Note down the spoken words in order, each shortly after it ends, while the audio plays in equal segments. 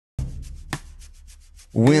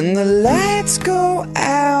When the lights go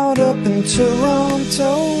out up in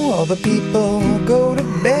Toronto, all the people go to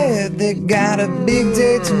bed, they got a big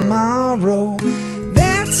day tomorrow.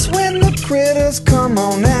 That's when the critters come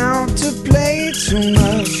on out to play. Too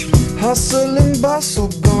much hustle and bustle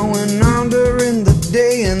going on during the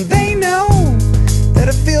day, and they know that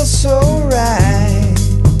it feels so right.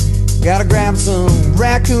 Gotta grab some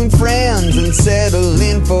raccoon friends and settle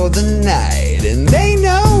in for the night. And they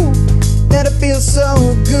know that it feels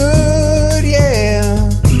so good, yeah.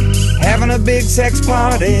 Having a big sex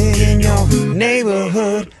party in your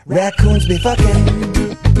neighborhood. Raccoons be fucking.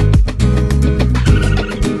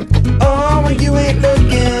 Oh, when you ain't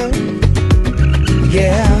looking,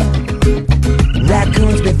 yeah.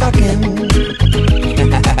 Raccoons be fucking.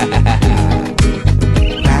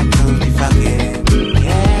 Raccoons be fucking,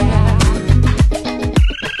 yeah.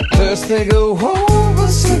 First they go over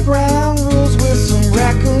some ground rules with some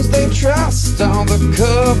raccoons they trust. All the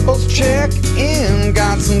couples check in,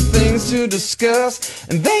 got some things to discuss,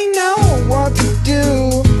 and they know what to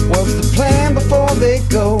do. What's the plan before they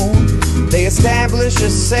go? They establish a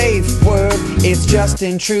safe word, it's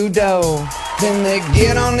Justin Trudeau. Then they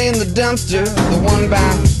get on in the dumpster, the one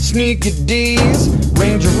by Sneaky D's.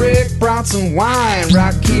 Ranger Rick brought some wine,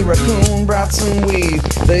 Rocky Raccoon brought some weed.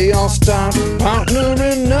 They all start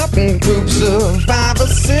partnering up in groups of 5 or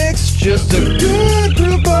 6. Just a good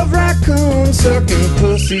group of raccoons sucking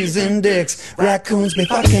pussies and dicks. Raccoons be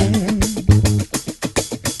fucking.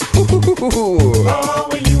 Oh,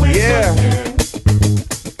 when you ain't yeah.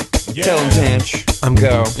 Tell him, Tanch. I'm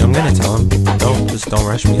gonna tell him. Don't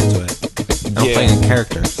rush me into it. I'm playing a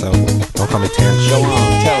character, so don't call me Tanch. Go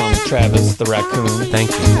on, tell him, Travis the raccoon.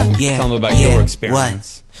 Thank you. Tell him about your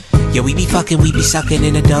experience. What? Yeah, we be fucking, we be sucking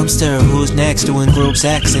in a dumpster. Who's next? Doing group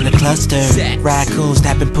sex in a cluster. Raccoons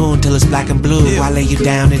tapping poon till it's black and blue. I lay you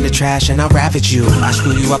down in the trash and I'll ravage you. I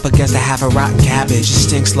screw you up against a half a rotten cabbage. It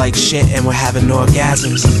stinks like shit and we're having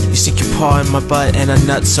orgasms. You stick your paw in my butt and I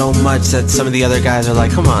nut so much that some of the other guys are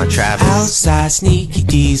like, come on, Travis. Outside sneaky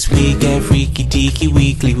D's, we get freaky deaky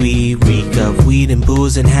weekly. We reek of weed and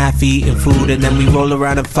booze and half-eaten food, and then we roll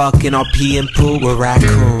around and fuck in our pee and poo. We're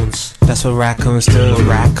raccoons. That's what raccoons do. We're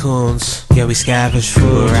raccoons. Yeah, we scavenge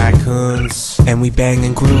food. We're raccoons. And we bang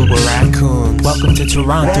and groove. We're raccoons. Welcome to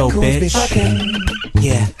Toronto, bitch.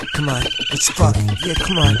 Yeah, come on. Let's fuck. Yeah,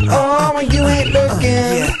 come on. Oh, when you ain't looking.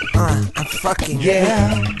 Yeah, I'm fucking.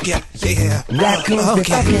 Yeah. Yeah. Raccoons be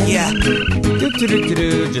fucking. Yeah.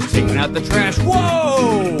 just taking out the trash.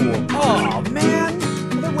 Whoa! Oh man,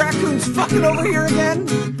 are the raccoons fucking over here again?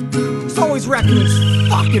 There's always raccoons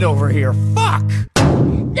fucking over here. Fuck!